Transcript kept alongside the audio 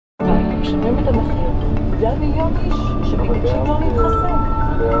משלמים את המחיר. זה המיליון איש שביקשים לא להתחסן.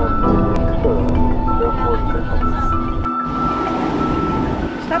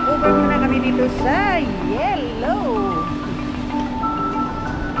 Stop over muna kami dito sa Yellow.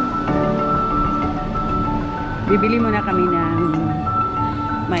 Bibili muna kami ng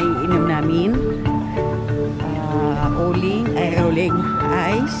may inom namin. Oling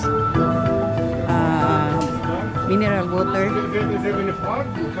ice. Mineral water.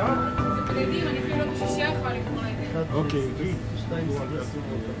 Okay.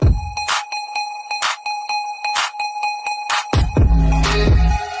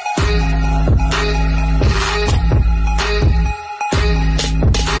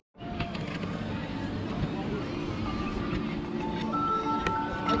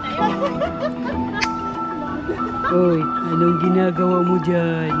 Uy, anong ginagawa mo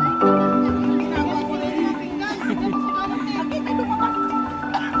dyan?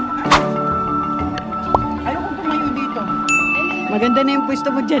 Ayokong tumayo dito. Maganda na yung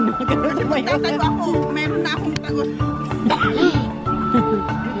pwesto mo dyan. Pagtatayo ako, meron na akong tagos.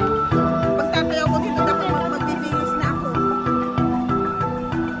 Pagtatayo ako dito, dapat magbibihis na ako.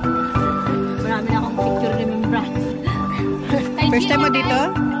 Marami na akong picture remembrance. First time mo dito?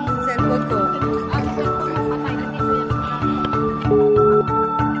 Cellphone ko.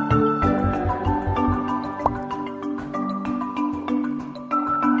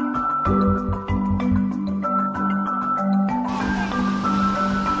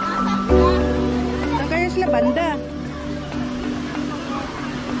 Banda.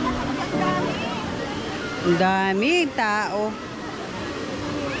 Ang dami tao.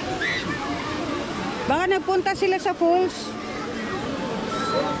 Baka nagpunta sila sa falls.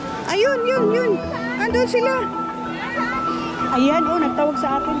 Ayun, yun. Andun sila. Ayan, oh, nagtawag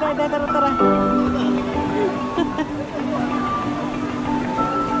sa atin. Tara.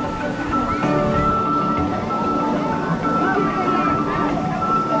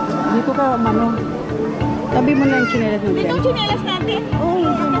 Dito ka, mano. Tabi mo na yung chinelas mo dyan. Dito yung chinelas natin. Oo,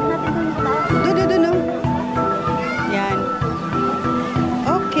 yung chinelas natin doon sa taas. Doon, no? Yan.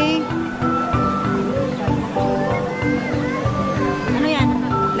 Okay. Ano yan?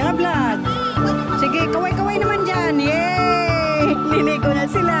 Naka-vlog. Sige, kaway-kaway naman dyan. Yay! Liligo na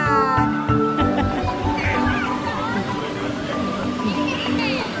sila.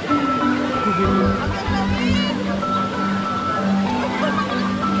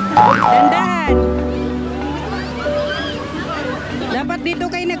 Dandan! Dapat dito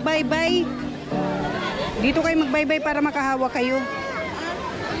kayo nag-bye-bye. Dito kayo mag-bye-bye para makahawa kayo.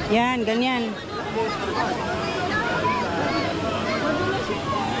 Yan, ganyan.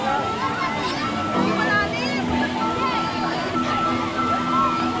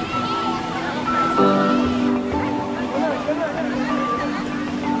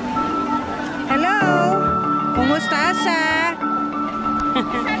 Hello! Kumusta sa?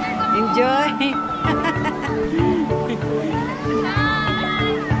 Enjoy!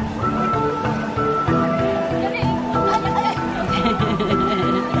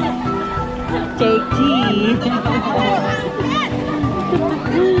 Take tea!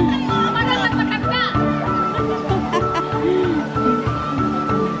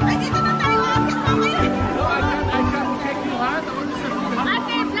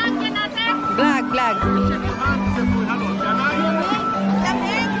 Vlog!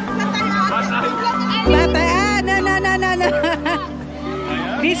 No.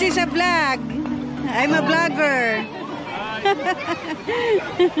 This is a vlog. I'm a vlogger.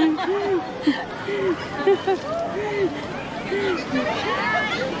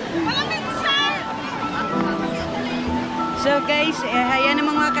 So guys, ayan ang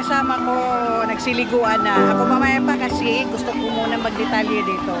mga kasama ko, nagsiliguan na. Ako mamaya pa kasi gusto ko muna magdetalye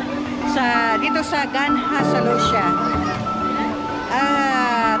dito. Dito sa GAN HASHALOSHA.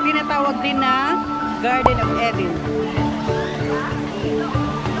 Tinatawag din na Garden of Eden.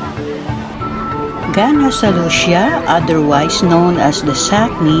 GAN HASHALOSHA, otherwise known as the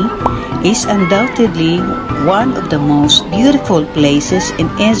Sakni, is undoubtedly one of the most beautiful places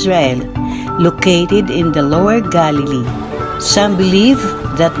in Israel, located in the Lower Galilee. Some believe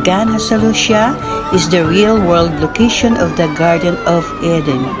that GAN HASHALOSHA is the real-world location of the Garden of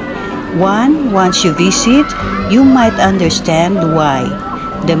Eden. Once you visit, you might understand why.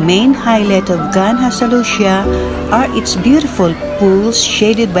 The main highlight of GAN HASHALOSHA are its beautiful pools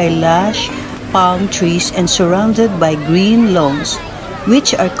shaded by lush palm trees and surrounded by green lawns,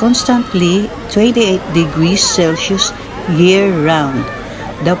 which are constantly 28 degrees Celsius year-round.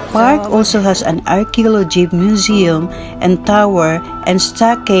 The park also has an archaeology museum and tower and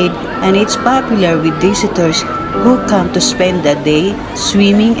stockade, and it's popular with visitors who come to spend the day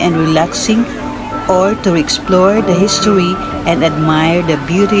swimming and relaxing, or to explore the history and admire the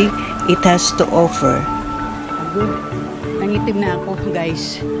beauty it has to offer. Good. Nangitim na ako,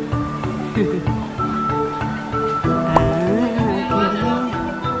 guys.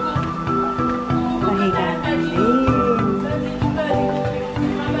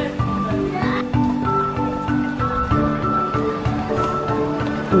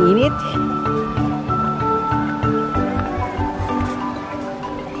 Ang init.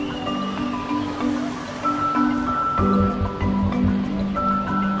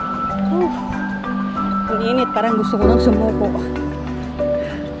 Ang init, parang gusto ko nang sumuko.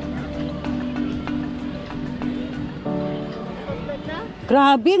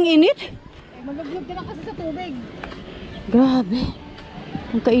 Grabe, ang init. Magaglog ka na kasi sa tubig. Grabe.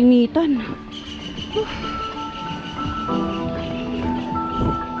 Ang kainitan.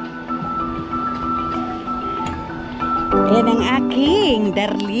 Ayan ang aking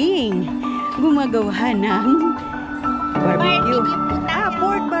darling. Gumagawa ng barbecue.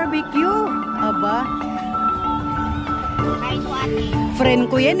 Pork barbecue. Aba. Friend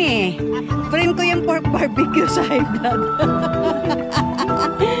ko yan eh. Friend ko yung pork barbecue sa high blood.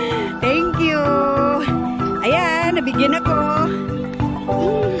 Thank you. Ayan, nabigyan ako.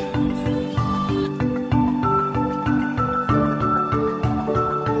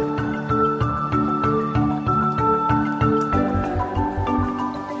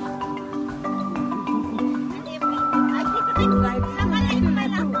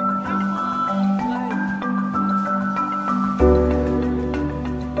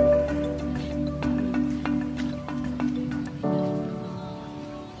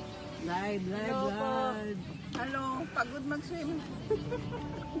 Hello, pagod mag-swim.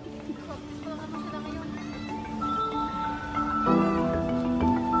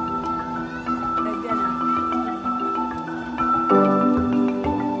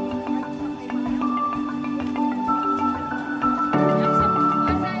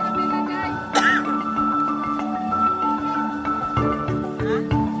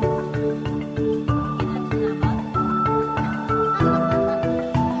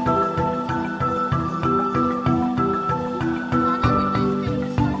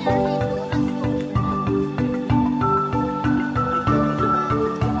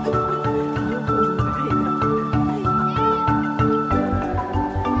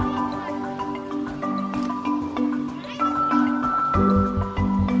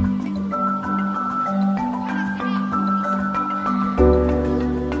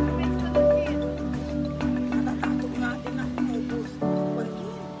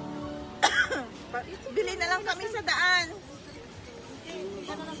 Bili na lang kami sa daan.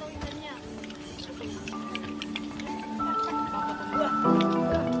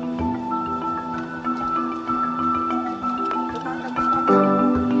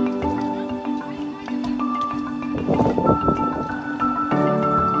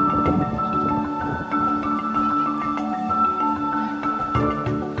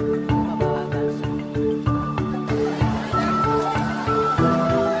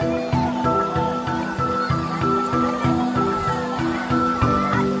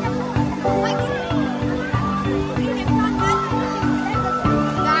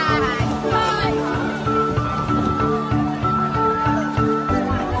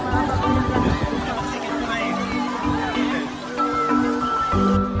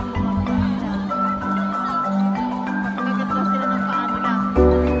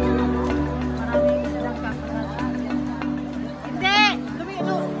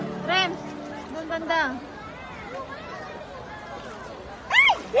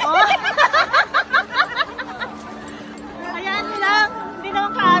 Ayan mo lang. Hindi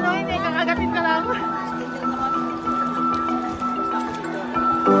naman kaano, hindi. Kakagatin ka lang.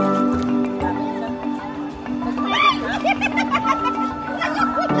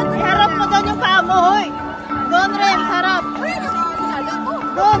 Harap mo doon yung paa mo, hoy. Doon rin, harap.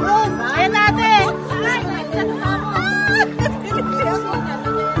 Doon, doon. Ayan natin.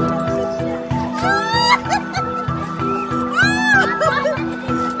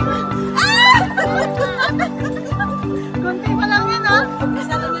 Kunti pa lang yan, ha?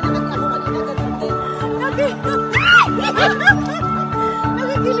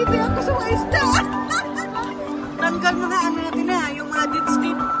 Nakikiliti ako sa mga isda. Tanggal mga ano natin na, yung mga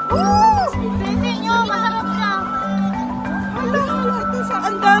ditch-dit. Hindi nyo, masarap siya.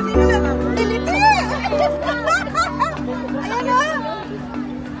 Ang dami nila. Kiliti! Ayan o.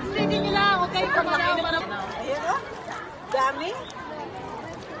 Hindi nyo lang. Huwag kayo pamalaw. Ayan o. Dami.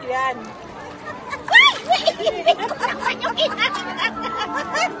 Yan.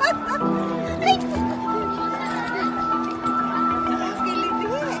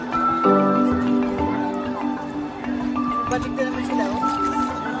 Nagmamadjig na naman sila, oh.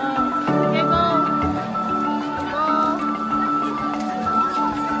 Okay, go. Go.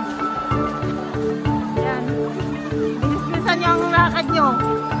 Yan. Bilis-bilisan niyo ang lakad niyo.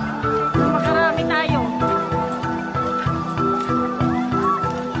 Makarami tayo.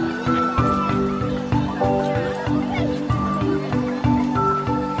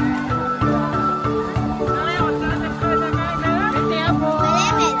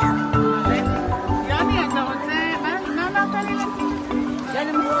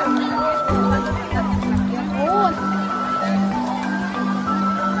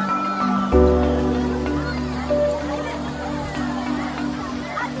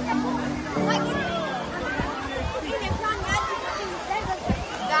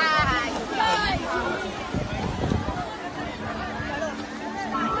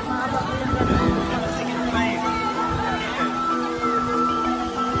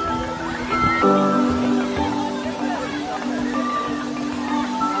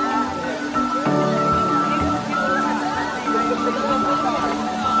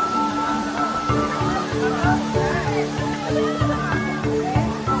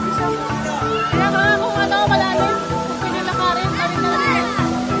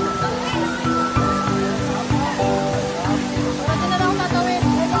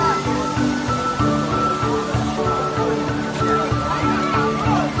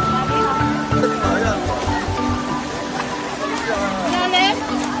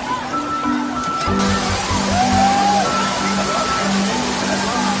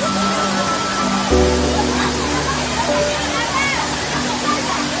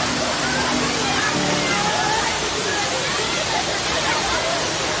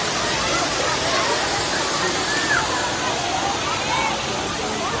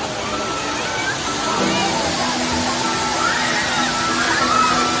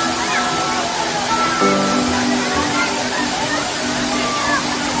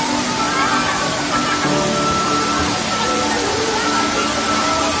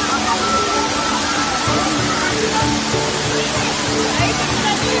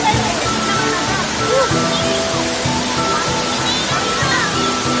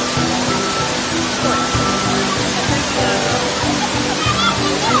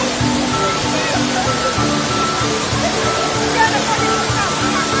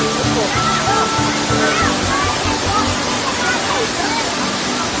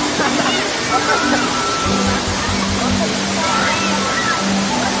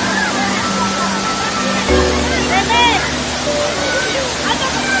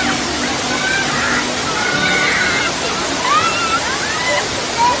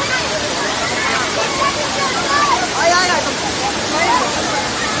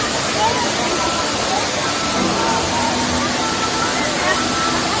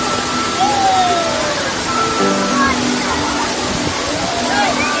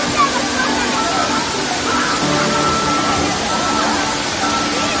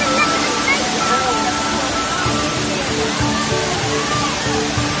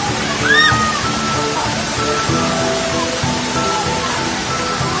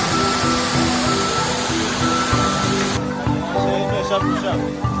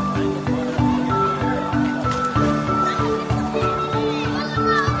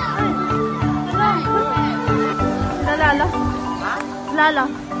 Lala.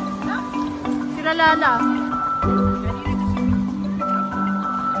 Sila Lala.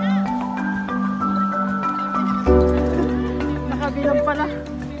 Nakabilang pala.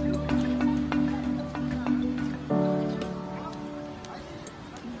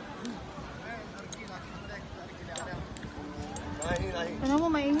 Ano mo,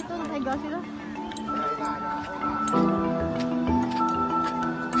 mainit to. Nakahiga sila.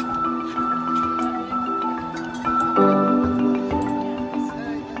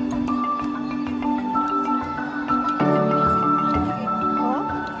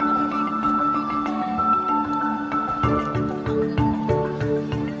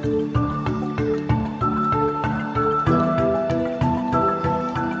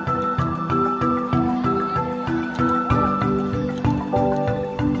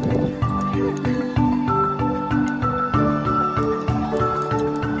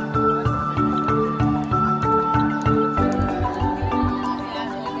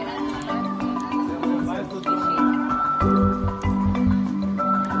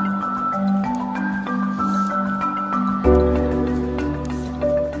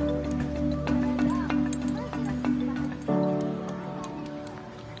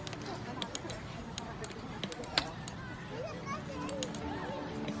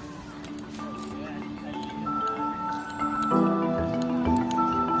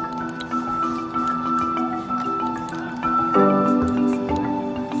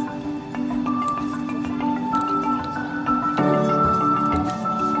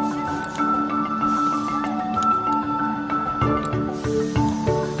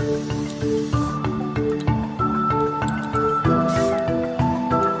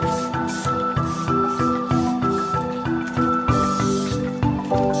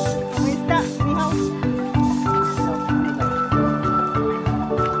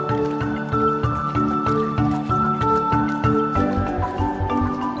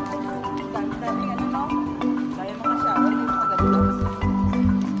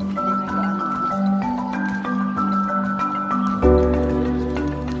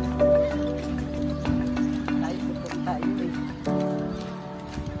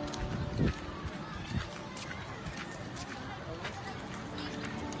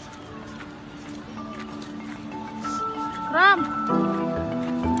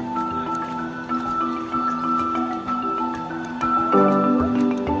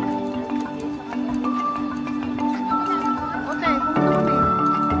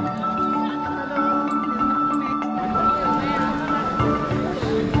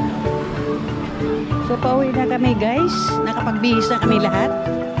 So, pauwi na kami guys. Nakapagbihis na kami lahat.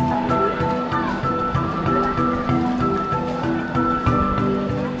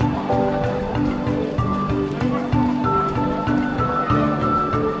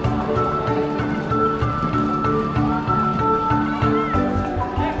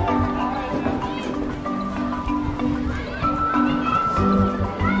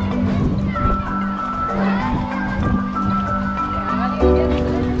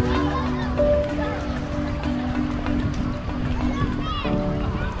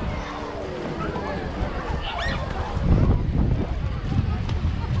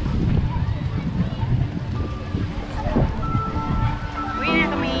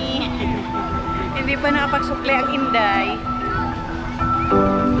 Hindi pa nakapagsuklay ang Inday.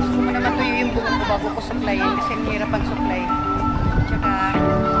 Gusto ko naman tuyo yung buhok ko bago ko suklayin kasi hirap ang suklay. Tsaka,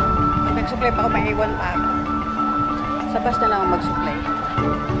 pag nagsuklay pa ako, maiwan pa ako. Sa bus na lang ako magsuklay.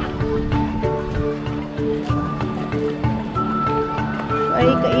 Ay,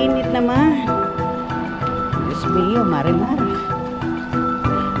 kainit naman. Diyos mío, marimar.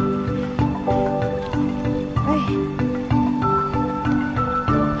 Ay.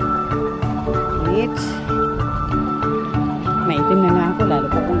 Maitim na nga ako, lalo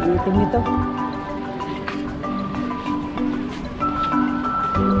pa kung itim nito.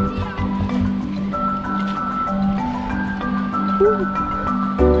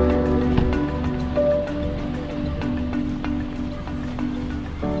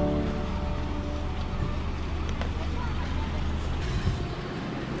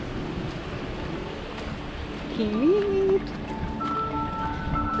 Cute.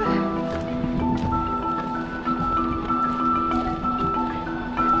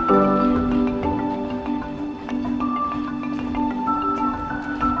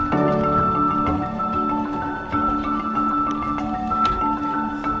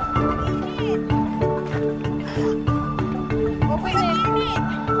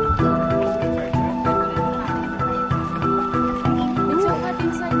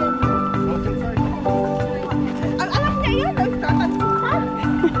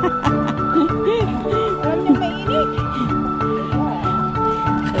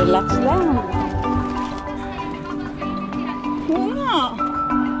 Relax lang. Oo nga.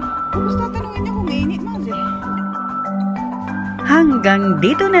 Tapos tatanungin niya kung mainit na siya. Hanggang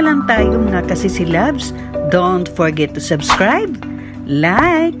dito na lang tayo mga kasisilabs. Don't forget to subscribe,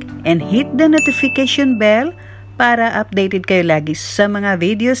 like, and hit the notification bell para updated kayo lagi sa mga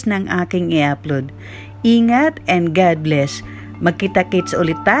videos ng aking i-upload. Ingat and God bless. Magkita-kits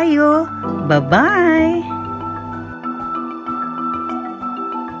ulit tayo. Bye-bye!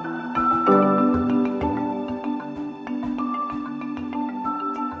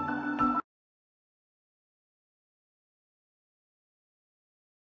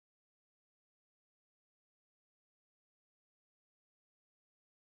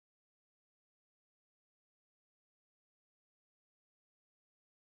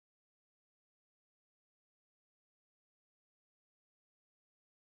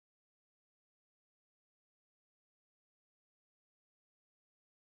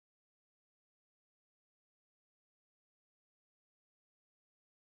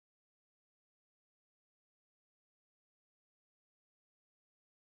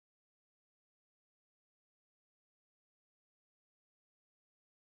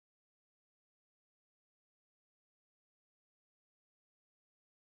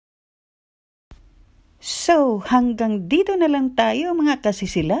 So, hanggang dito na lang tayo mga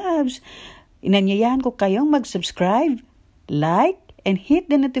kasisilabs. Inanyayahan ko kayong mag-subscribe, like, and hit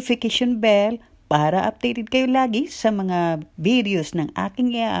the notification bell para updated kayo lagi sa mga videos ng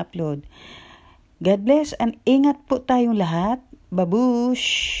aking i-upload. God bless and ingat po tayong lahat.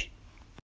 Babush!